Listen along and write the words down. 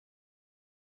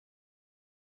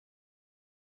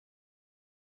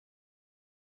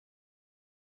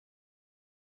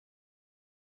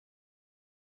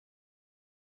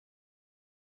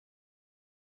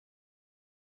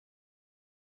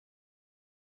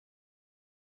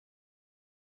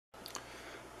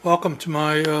Welcome to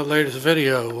my latest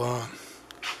video.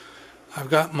 I've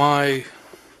got my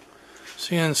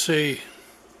CNC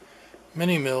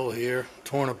mini mill here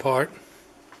torn apart.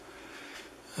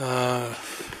 I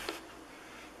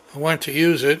went to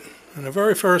use it, and the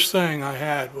very first thing I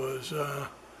had was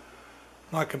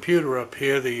my computer up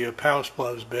here. The power supply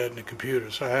was bad in the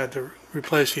computer, so I had to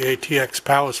replace the ATX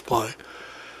power supply.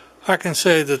 I can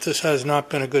say that this has not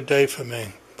been a good day for me,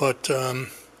 but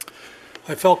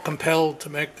I felt compelled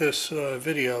to make this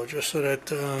video just so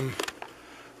that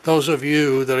those of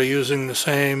you that are using the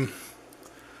same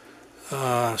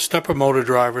stepper motor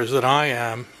drivers that I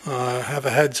am have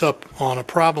a heads up on a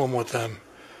problem with them.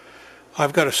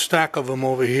 I've got a stack of them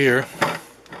over here.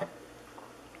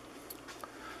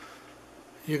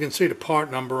 You can see the part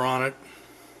number on it,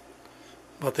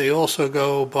 but they also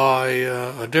go by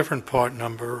a different part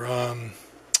number.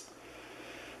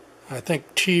 I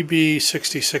think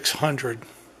TB6600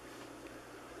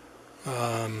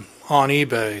 on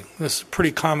eBay. This is a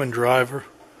pretty common driver.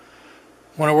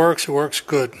 When it works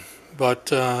good.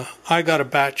 But I got a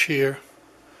batch here.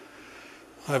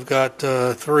 I've got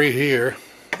 3 here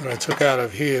that I took out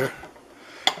of here.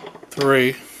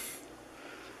 3.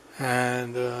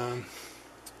 And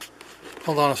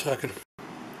hold on a second.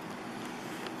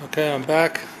 Okay, I'm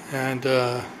back, and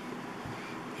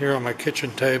here on my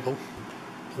kitchen table.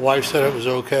 The wife said it was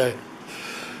okay.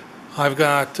 I've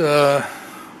got,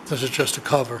 this is just a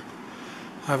cover.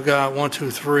 I've got 1,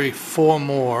 2, 3, 4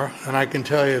 more, and I can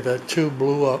tell you that 2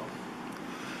 blew up.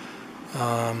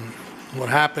 What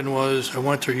happened was I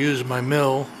went to use my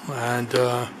mill, and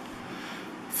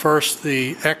first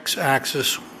the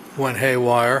X-axis went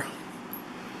haywire.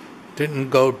 Didn't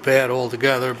go bad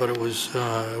altogether, but it was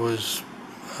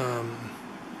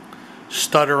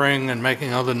stuttering and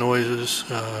making other noises.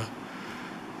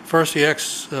 First the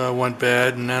X went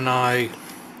bad, and then I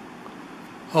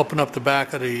opened up the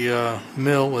back of the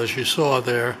mill, as you saw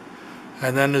there,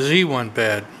 and then the Z went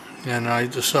bad. And I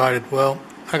decided, well,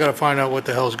 I got to find out what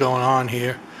the hell's going on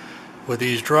here with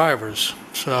these drivers.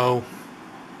 So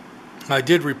I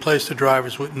did replace the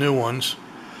drivers with new ones,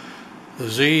 the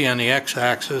Z and the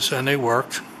X-axis, and they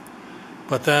worked.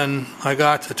 But then I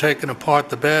got to taking apart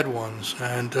the bad ones,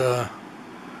 and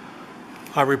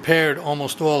I repaired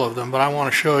almost all of them, but I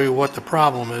want to show you what the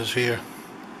problem is here.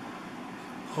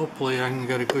 Hopefully I can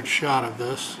get a good shot of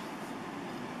this.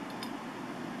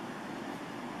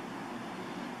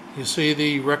 You see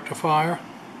the rectifier?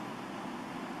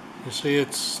 You see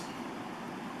it's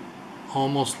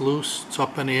almost loose, it's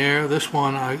up in the air. This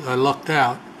one I lucked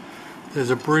out. There's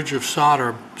a bridge of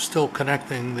solder still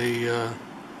connecting the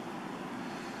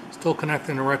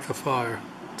rectifier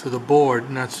to the board,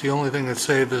 and that's the only thing that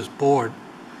saved this board.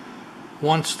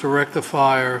 Once the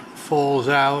rectifier falls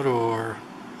out or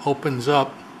opens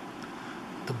up,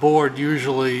 the board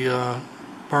usually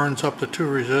burns up the 2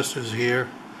 resistors here,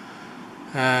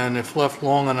 and if left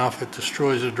long enough it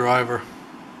destroys the driver.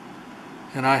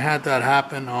 And I had that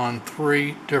happen on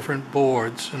 3 different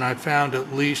boards, and I found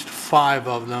at least 5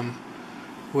 of them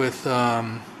with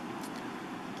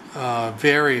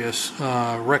various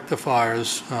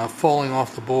rectifiers falling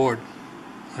off the board.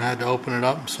 I had to open it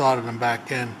up and solder them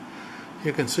back in.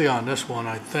 You can see on this one,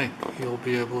 I think you'll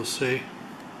be able to see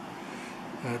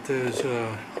that there's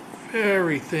a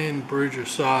very thin bridge of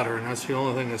solder, and that's the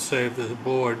only thing that saved this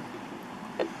board.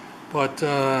 But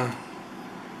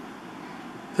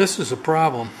this is a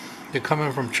problem. They're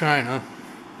coming from China,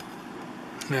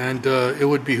 and it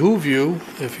would behoove you,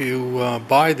 if you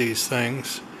buy these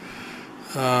things,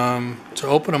 to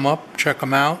open them up, check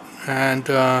them out. And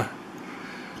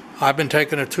I've been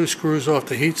taking the 2 screws off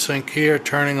the heatsink here,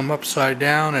 turning them upside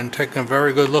down, and taking a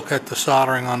very good look at the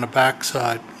soldering on the back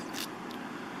side.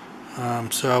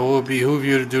 So it would behoove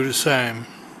you to do the same,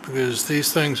 because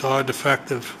these things are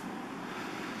defective,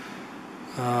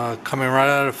 coming right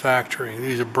out of the factory.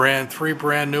 These are 3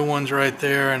 brand new ones right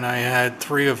there, and I had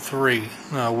 3 of 3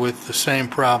 with the same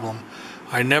problem.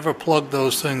 I never plugged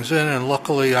those things in, and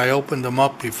luckily I opened them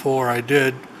up before I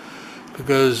did,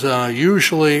 because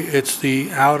usually it's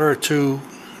the outer 2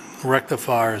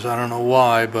 rectifiers. I don't know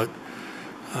why, but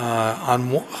on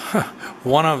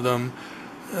one of them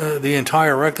the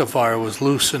entire rectifier was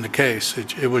loose in the case.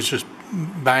 It was just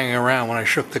banging around. When I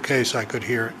shook the case I could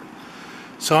hear it.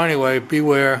 So anyway,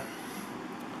 beware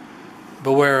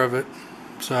of it.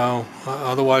 So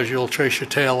otherwise you'll chase your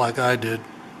tail like I did.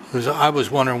 Because I was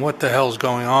wondering what the hell's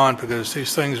going on, because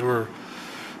these things were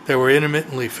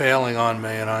intermittently failing on me,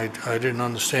 and I didn't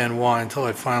understand why until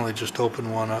I finally just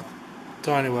opened one up.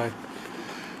 So anyway,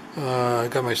 I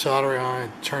got my soldering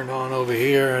iron turned on over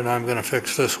here, and I'm going to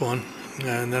fix this one,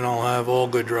 and then I'll have all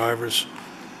good drivers.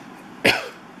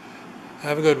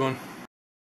 Have a good one.